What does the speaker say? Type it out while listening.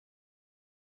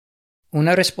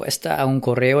Una respuesta a un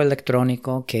correo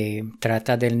electrónico que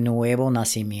trata del nuevo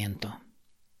nacimiento.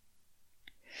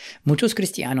 Muchos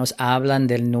cristianos hablan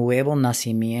del nuevo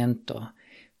nacimiento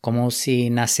como si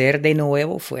nacer de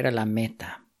nuevo fuera la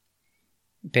meta.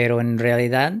 Pero en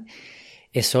realidad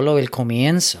es solo el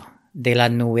comienzo de la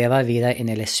nueva vida en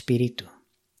el Espíritu.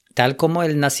 Tal como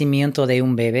el nacimiento de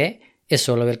un bebé es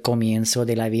solo el comienzo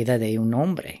de la vida de un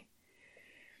hombre.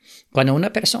 Cuando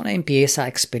una persona empieza a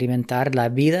experimentar la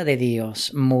vida de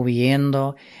Dios,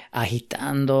 moviendo,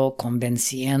 agitando,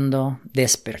 convenciendo,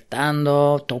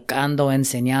 despertando, tocando,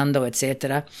 enseñando,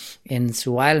 etc., en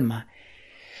su alma,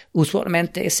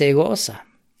 usualmente se goza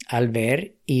al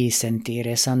ver y sentir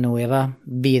esa nueva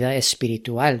vida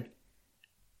espiritual.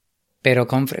 Pero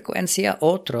con frecuencia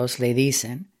otros le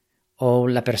dicen, o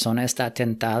la persona está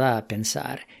tentada a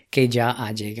pensar, que ya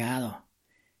ha llegado.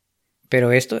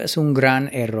 Pero esto es un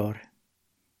gran error.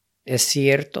 Es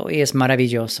cierto y es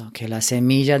maravilloso que la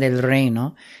semilla del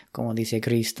reino, como dice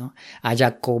Cristo,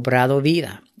 haya cobrado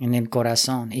vida en el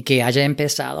corazón y que haya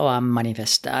empezado a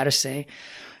manifestarse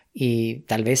y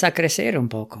tal vez a crecer un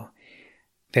poco.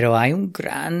 Pero hay un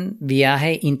gran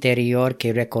viaje interior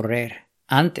que recorrer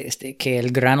antes de que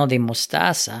el grano de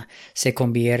mostaza se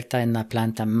convierta en la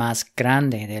planta más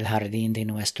grande del jardín de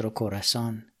nuestro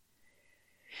corazón.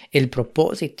 El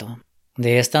propósito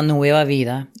de esta nueva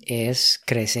vida es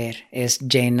crecer, es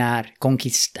llenar,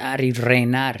 conquistar y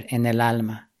reinar en el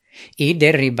alma y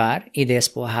derribar y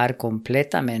despojar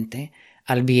completamente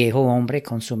al viejo hombre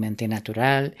con su mente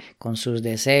natural, con sus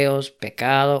deseos,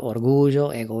 pecado,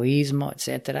 orgullo, egoísmo,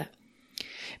 etc.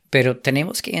 Pero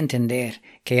tenemos que entender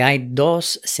que hay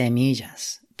dos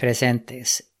semillas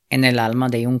presentes en el alma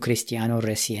de un cristiano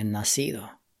recién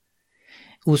nacido.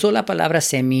 Uso la palabra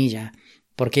semilla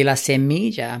porque la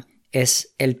semilla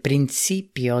es el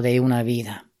principio de una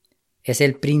vida, es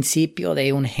el principio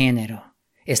de un género,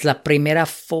 es la primera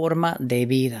forma de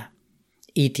vida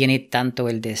y tiene tanto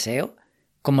el deseo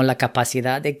como la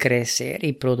capacidad de crecer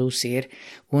y producir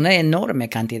una enorme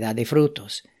cantidad de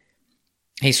frutos.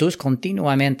 Jesús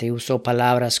continuamente usó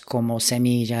palabras como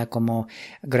semilla, como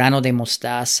grano de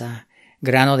mostaza,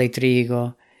 grano de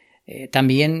trigo,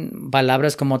 también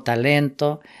palabras como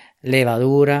talento,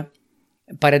 levadura,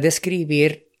 para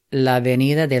describir la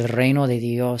venida del reino de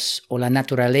Dios o la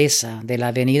naturaleza de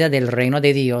la venida del reino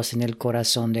de Dios en el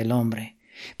corazón del hombre.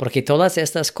 Porque todas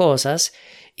estas cosas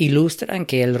ilustran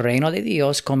que el reino de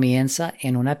Dios comienza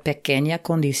en una pequeña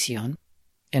condición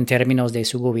en términos de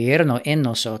su gobierno en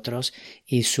nosotros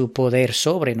y su poder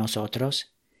sobre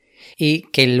nosotros, y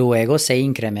que luego se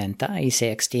incrementa y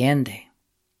se extiende.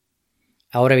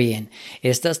 Ahora bien,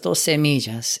 estas dos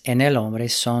semillas en el hombre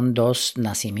son dos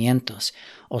nacimientos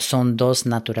o son dos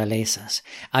naturalezas.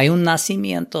 Hay un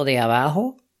nacimiento de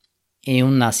abajo y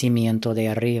un nacimiento de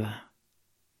arriba.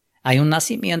 Hay un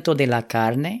nacimiento de la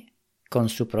carne con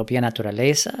su propia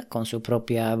naturaleza, con su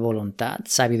propia voluntad,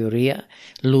 sabiduría,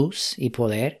 luz y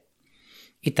poder.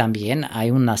 Y también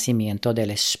hay un nacimiento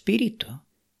del espíritu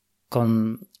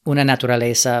con una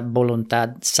naturaleza,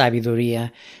 voluntad,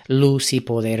 sabiduría, luz y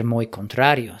poder muy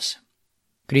contrarios.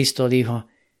 Cristo dijo,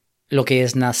 lo que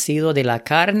es nacido de la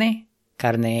carne,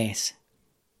 carne es.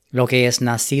 Lo que es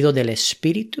nacido del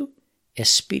espíritu,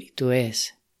 espíritu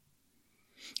es.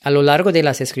 A lo largo de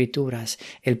las Escrituras,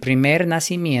 el primer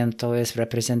nacimiento es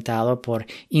representado por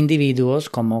individuos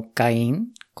como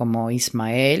Caín, como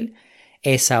Ismael,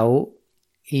 Esaú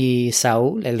y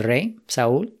Saúl, el rey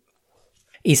Saúl.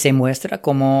 Y se muestra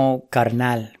como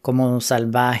carnal, como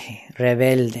salvaje,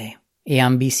 rebelde y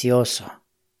ambicioso,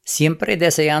 siempre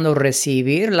deseando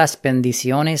recibir las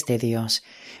bendiciones de Dios,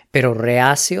 pero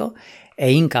reacio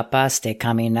e incapaz de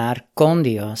caminar con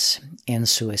Dios en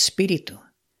su espíritu.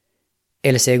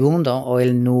 El segundo o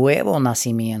el nuevo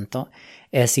nacimiento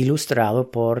es ilustrado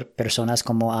por personas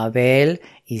como Abel,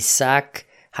 Isaac,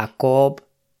 Jacob,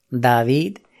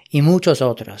 David y muchos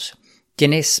otros,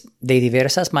 quienes de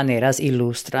diversas maneras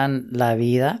ilustran la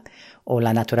vida o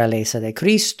la naturaleza de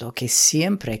Cristo, que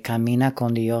siempre camina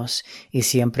con Dios y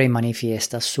siempre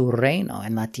manifiesta su reino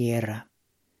en la tierra.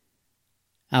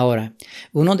 Ahora,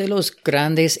 uno de los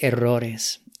grandes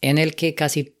errores en el que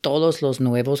casi todos los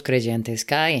nuevos creyentes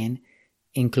caen,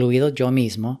 incluido yo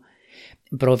mismo,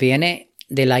 proviene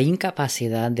de la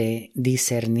incapacidad de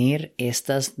discernir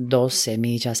estas dos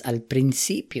semillas al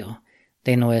principio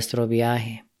de nuestro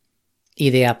viaje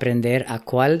y de aprender a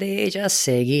cuál de ellas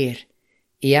seguir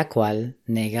y a cuál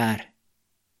negar.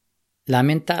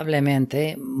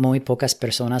 Lamentablemente, muy pocas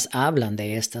personas hablan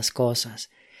de estas cosas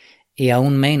y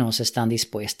aún menos están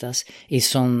dispuestas y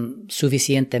son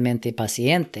suficientemente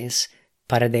pacientes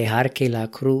para dejar que la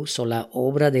cruz o la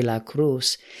obra de la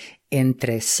cruz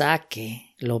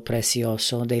entresaque lo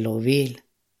precioso de lo vil,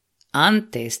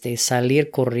 antes de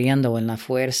salir corriendo en la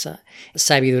fuerza,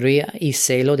 sabiduría y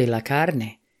celo de la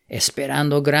carne,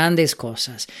 esperando grandes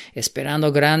cosas,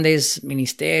 esperando grandes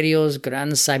ministerios,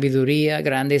 gran sabiduría,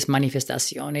 grandes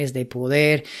manifestaciones de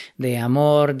poder, de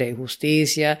amor, de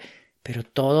justicia, pero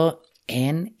todo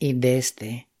en y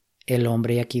desde el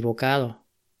hombre equivocado.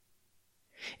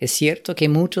 Es cierto que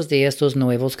muchos de estos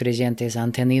nuevos creyentes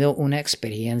han tenido una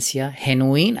experiencia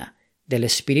genuina del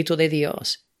Espíritu de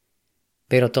Dios,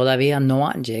 pero todavía no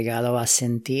han llegado a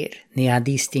sentir ni a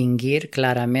distinguir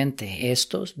claramente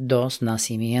estos dos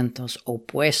nacimientos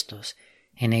opuestos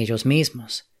en ellos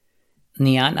mismos,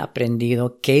 ni han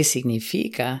aprendido qué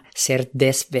significa ser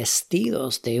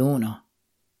desvestidos de uno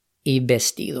y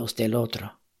vestidos del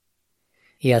otro.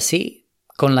 Y así,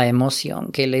 con la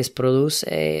emoción que les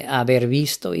produce haber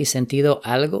visto y sentido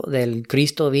algo del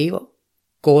Cristo vivo,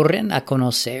 corren a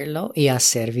conocerlo y a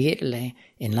servirle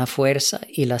en la fuerza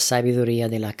y la sabiduría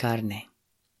de la carne.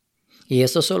 Y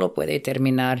esto solo puede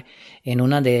terminar en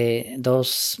una de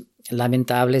dos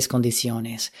lamentables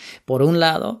condiciones. Por un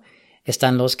lado,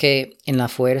 están los que en la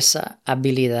fuerza,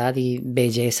 habilidad y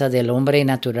belleza del hombre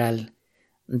natural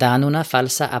dan una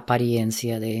falsa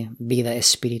apariencia de vida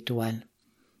espiritual.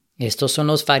 Estos son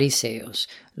los fariseos,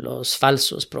 los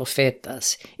falsos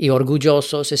profetas y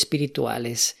orgullosos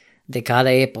espirituales de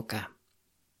cada época.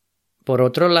 Por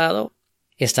otro lado,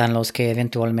 están los que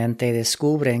eventualmente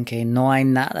descubren que no hay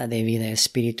nada de vida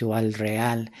espiritual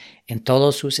real en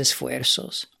todos sus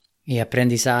esfuerzos y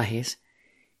aprendizajes,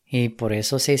 y por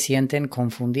eso se sienten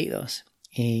confundidos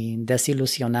y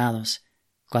desilusionados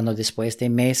cuando después de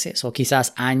meses o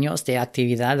quizás años de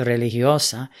actividad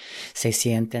religiosa se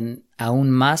sienten aún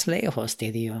más lejos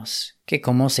de Dios que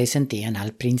como se sentían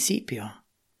al principio.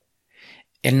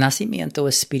 El nacimiento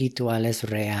espiritual es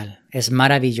real, es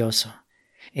maravilloso.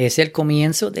 Es el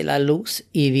comienzo de la luz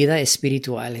y vida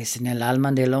espirituales en el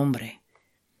alma del hombre.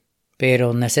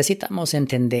 Pero necesitamos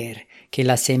entender que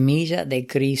la semilla de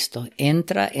Cristo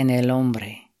entra en el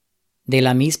hombre de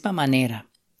la misma manera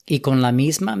y con la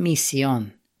misma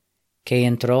misión que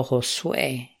entró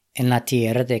Josué en la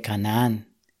tierra de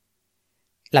Canaán.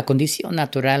 La condición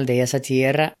natural de esa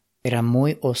tierra era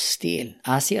muy hostil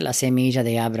hacia la semilla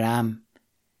de Abraham.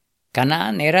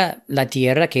 Canaán era la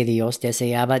tierra que Dios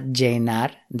deseaba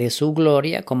llenar de su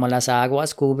gloria como las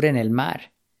aguas cubren el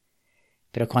mar.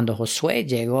 Pero cuando Josué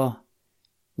llegó,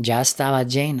 ya estaba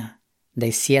llena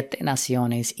de 7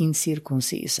 naciones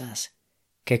incircuncisas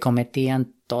que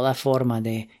cometían toda forma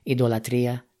de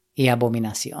idolatría y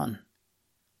abominación.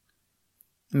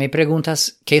 Me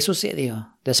preguntas, ¿qué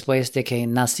sucedió después de que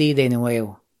nací de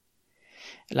nuevo?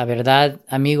 La verdad,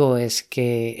 amigo, es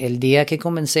que el día que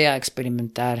comencé a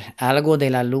experimentar algo de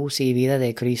la luz y vida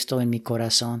de Cristo en mi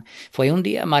corazón, fue un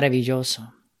día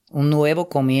maravilloso, un nuevo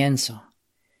comienzo,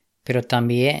 pero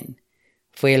también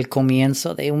fue el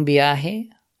comienzo de un viaje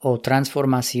o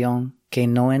transformación que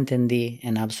no entendí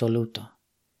en absoluto.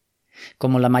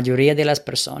 Como la mayoría de las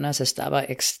personas, estaba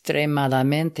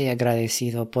extremadamente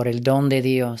agradecido por el don de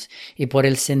Dios y por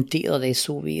el sentido de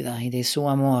su vida y de su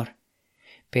amor.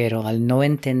 Pero al no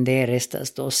entender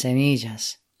estas dos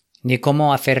semillas, ni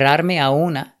cómo aferrarme a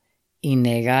una y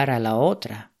negar a la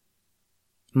otra,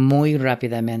 muy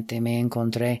rápidamente me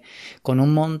encontré con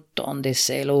un montón de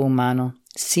celo humano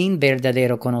sin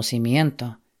verdadero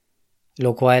conocimiento,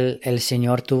 lo cual el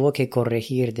Señor tuvo que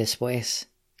corregir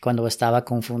después, cuando estaba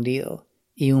confundido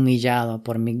y humillado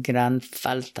por mi gran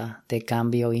falta de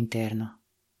cambio interno.